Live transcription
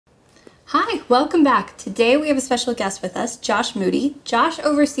Hi, welcome back. Today we have a special guest with us, Josh Moody. Josh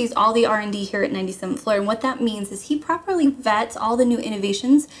oversees all the R&D here at 97th Floor, and what that means is he properly vets all the new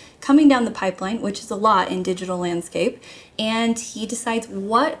innovations coming down the pipeline, which is a lot in digital landscape, and he decides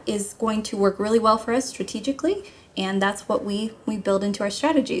what is going to work really well for us strategically, and that's what we build into our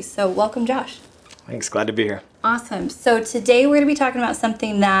strategies. So welcome, Josh. Thanks, glad to be here. Awesome. So today we're going to be talking about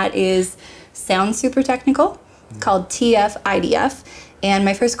something that sounds super technical, called TF-IDF. And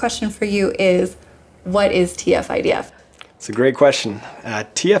my first question for you is, what is TF-IDF? It's a great question.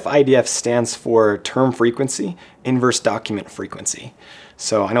 TF-IDF stands for Term Frequency, Inverse Document Frequency.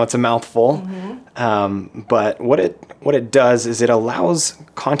 So I know it's a mouthful, but what it does is it allows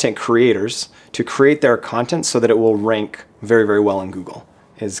content creators to create their content so that it will rank very, very well in Google.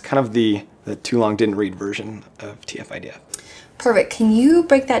 Is kind of the too long didn't read version of TF-IDF. Perfect. Can you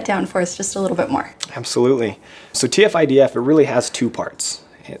break that down for us just a little bit more? Absolutely. So TF-IDF, it really has two parts.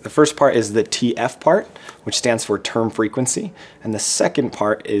 The first part is the TF part, which stands for term frequency, and the second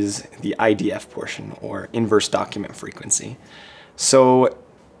part is the IDF portion, or inverse document frequency. So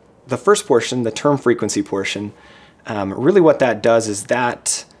the first portion, the term frequency portion, really what that does is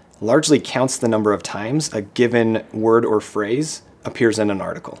that largely counts the number of times a given word or phrase appears in an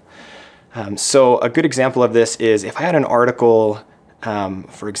article. So a good example of this is if I had an article,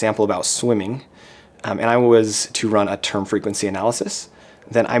 for example, about swimming, and I was to run a term frequency analysis,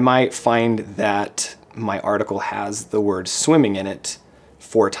 then I might find that my article has the word swimming in it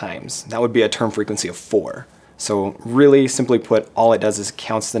 4 times. That would be a term frequency of 4. So really simply put, all it does is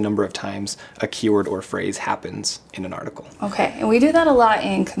counts the number of times a keyword or phrase happens in an article. Okay, and we do that a lot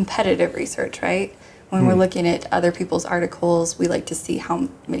in competitive research, right? When we're looking at other people's articles, we like to see how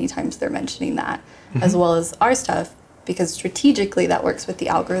many times they're mentioning that, as well as our stuff, because strategically that works with the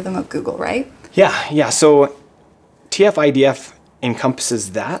algorithm of Google, right? Yeah. So TF-IDF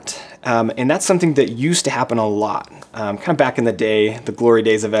encompasses that, and that's something that used to happen a lot. Kind of back in the day, the glory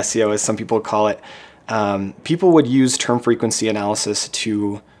days of SEO, as some people call it, people would use term frequency analysis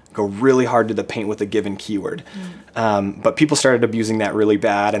to go really hard to the paint with a given keyword. But people started abusing that really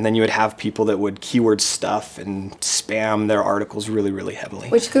bad, and then you would have people that would keyword stuff and spam their articles really, really heavily.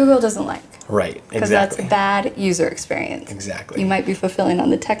 Which Google doesn't like. Right, exactly. Because that's a bad user experience. Exactly. You might be fulfilling on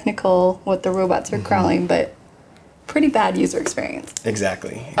the technical, what the robots are crawling, but pretty bad user experience.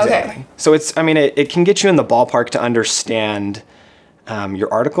 Exactly. Okay. So it can get you in the ballpark to understand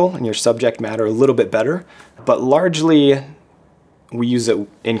your article and your subject matter a little bit better, but largely we use it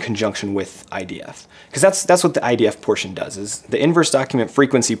in conjunction with IDF, because that's what the IDF portion does. Is the inverse document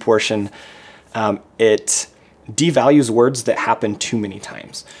frequency portion, it devalues words that happen too many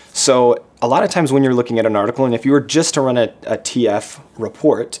times. So a lot of times when you're looking at an article, and if you were just to run a TF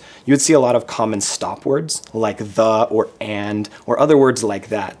report, you would see a lot of common stop words like the or and or other words like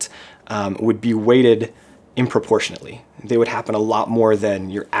that would be weighted improportionately. They would happen a lot more than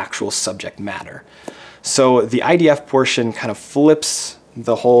your actual subject matter. So the IDF portion kind of flips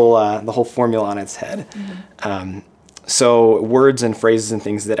the whole formula on its head. So words and phrases and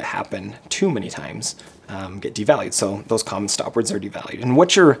things that happen too many times get devalued. So those common stop words are devalued. And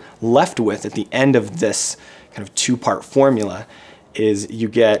what you're left with at the end of this kind of 2-part formula is you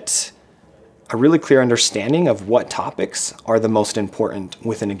get a really clear understanding of what topics are the most important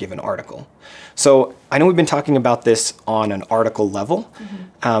within a given article. So I know we've been talking about this on an article level,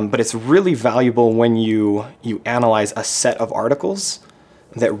 but it's really valuable when you analyze a set of articles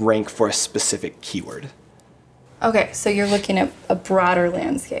that rank for a specific keyword. Okay, so you're looking at a broader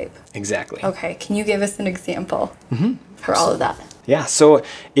landscape. Exactly. Okay, can you give us an example for all of that? Yeah, so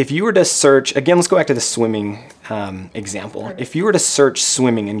if you were to search, again, let's go back to the swimming example. Perfect. If you were to search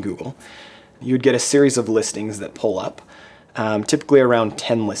swimming in Google, you would get a series of listings that pull up, typically around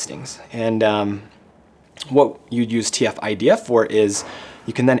 10 listings. And what you'd use TF-IDF for is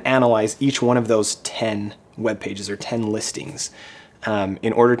you can then analyze each one of those 10 web pages or 10 listings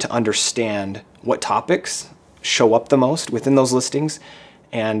in order to understand what topics show up the most within those listings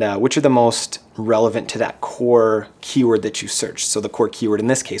and which are the most relevant to that core keyword that you searched. So the core keyword in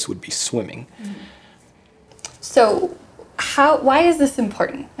this case would be swimming. So why is this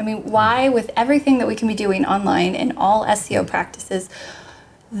important? I mean, why, with everything that we can be doing online and all SEO practices,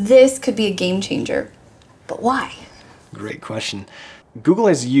 this could be a game changer, but why? Great question. Google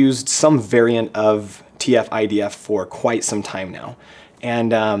has used some variant of TF-IDF for quite some time now.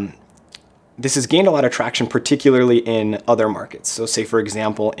 And this has gained a lot of traction, particularly in other markets. So say, for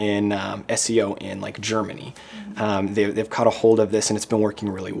example, in SEO in like Germany, they've caught a hold of this and it's been working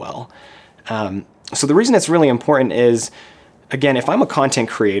really well. So the reason it's really important is again, if I'm a content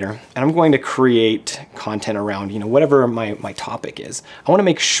creator and I'm going to create content around, whatever my topic is, I want to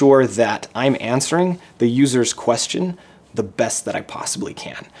make sure that I'm answering the user's question the best that I possibly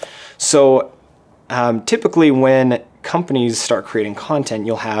can. So typically when companies start creating content,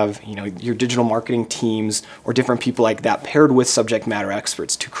 you'll have your digital marketing teams or different people like that paired with subject matter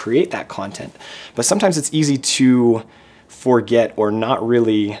experts to create that content. But sometimes it's easy to forget or not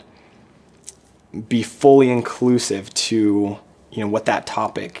really be fully inclusive to what that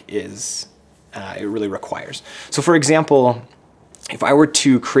topic is it really requires. So for example, if I were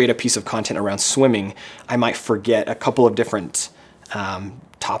to create a piece of content around swimming, I might forget a couple of different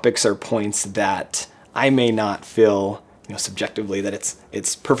topics or points that I may not feel subjectively that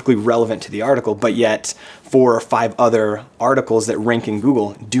it's perfectly relevant to the article, but yet 4 or 5 other articles that rank in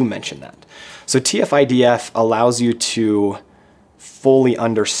Google do mention that. So TF-IDF allows you to fully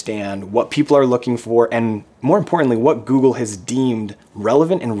understand what people are looking for and, more importantly, what Google has deemed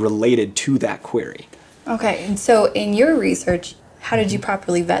relevant and related to that query. Okay, and so in your research, how did you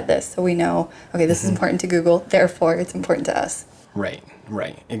properly vet this so we know, okay, this is important to Google, therefore it's important to us? Right,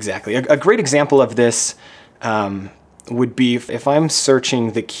 exactly. A great example of this would be if I'm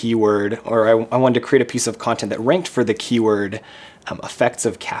searching the keyword, or I wanted to create a piece of content that ranked for the keyword effects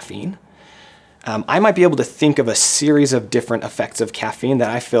of caffeine. I might be able to think of a series of different effects of caffeine that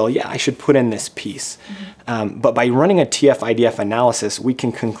I feel, yeah, I should put in this piece. But by running a TF-IDF analysis, we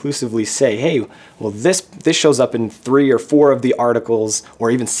can conclusively say, hey, well, this shows up in 3 or 4 of the articles,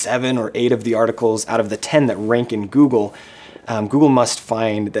 or even 7 or 8 of the articles out of the 10 that rank in Google. Google must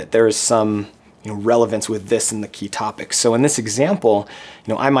find that there is some relevance with this in the key topics. So in this example,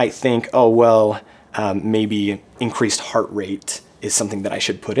 I might think, oh, well, maybe increased heart rate is something that I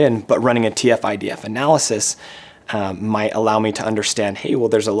should put in, but running a TF-IDF analysis might allow me to understand, hey, well,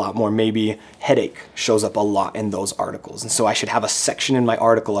 there's a lot more. Maybe headache shows up a lot in those articles. And so I should have a section in my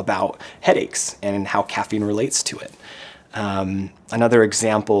article about headaches and how caffeine relates to it. Another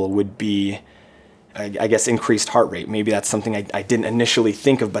example would be, I guess, increased heart rate. Maybe that's something I didn't initially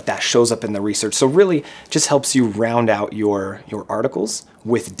think of, but that shows up in the research. So really just helps you round out your articles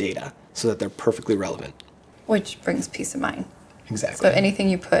with data so that they're perfectly relevant. Which brings peace of mind. Exactly. So anything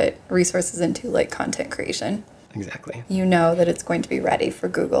you put resources into, like content creation, exactly, you know that it's going to be ready for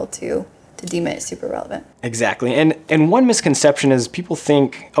Google to deem it super relevant. Exactly. And one misconception is people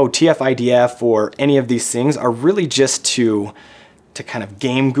think, oh, TF-IDF or any of these things are really just to kind of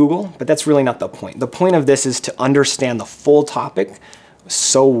game Google, but that's really not the point. The point of this is to understand the full topic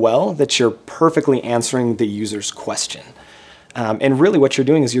so well that you're perfectly answering the user's question. And really what you're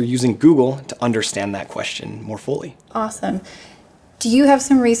doing is you're using Google to understand that question more fully. Awesome. Do you have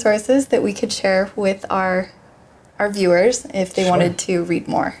some resources that we could share with our viewers if they wanted to read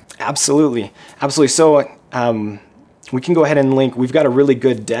more? Absolutely. So we can go ahead and link. We've got a really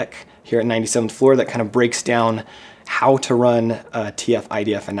good deck here at 97th Floor that kind of breaks down how to run a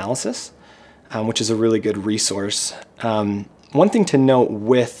TF-IDF analysis, which is a really good resource. One thing to note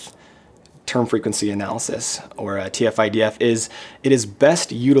with term frequency analysis, or TF-IDF, is it is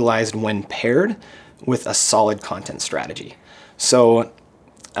best utilized when paired with a solid content strategy. So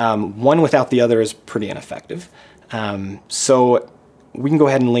one without the other is pretty ineffective. So we can go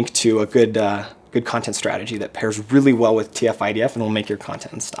ahead and link to a good content strategy that pairs really well with TF-IDF and will make your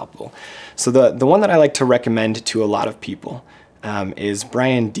content unstoppable. So the one that I like to recommend to a lot of people is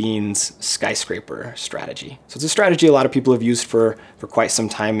Brian Dean's skyscraper strategy. So it's a strategy a lot of people have used for quite some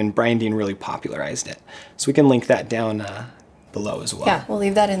time, and Brian Dean really popularized it. So we can link that down below as well. Yeah, we'll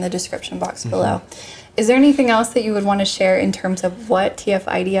leave that in the description box below. Is there anything else that you would want to share in terms of what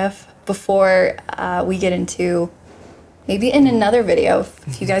TF-IDF before we get into, maybe in another video,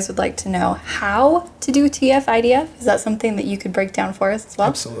 if you guys would like to know how to do TF-IDF? Is that something that you could break down for us as well?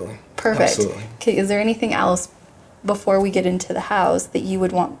 Absolutely. Perfect. Absolutely. Okay, is there anything else before we get into the hows that you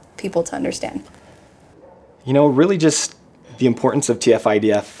would want people to understand? Really just the importance of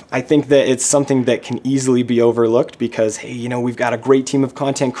TF-IDF. I think that it's something that can easily be overlooked because, hey, we've got a great team of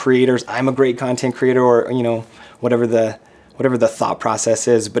content creators. I'm a great content creator, or, whatever the thought process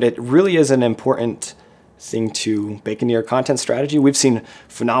is. But it really is an important thing to bake into your content strategy. We've seen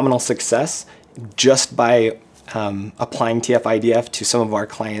phenomenal success just by applying TF-IDF to some of our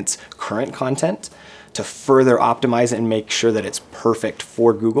clients' current content to further optimize it and make sure that it's perfect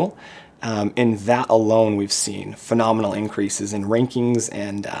for Google. In that alone, we've seen phenomenal increases in rankings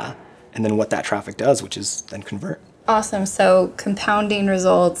and then what that traffic does, which is then convert. Awesome. So compounding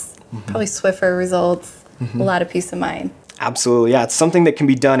results, probably Swiffer results, a lot of peace of mind. Absolutely. Yeah, it's something that can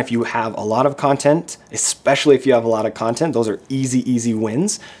be done if you have a lot of content, especially if you have a lot of content. Those are easy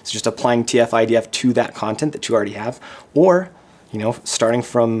wins. It's just applying TF-IDF to that content that you already have, or you know, starting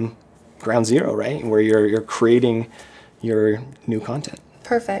from ground zero, right? Where you're creating your new content.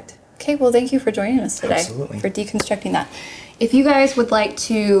 Perfect. Okay, well, thank you for joining us today. Absolutely. For deconstructing that. If you guys would like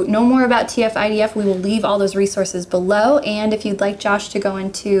to know more about TF-IDF, we will leave all those resources below. And if you'd like Josh to go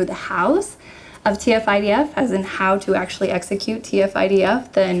into the hows of TF-IDF, as in how to actually execute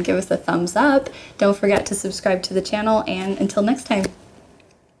TF-IDF, then give us a thumbs up. Don't forget to subscribe to the channel, and until next time.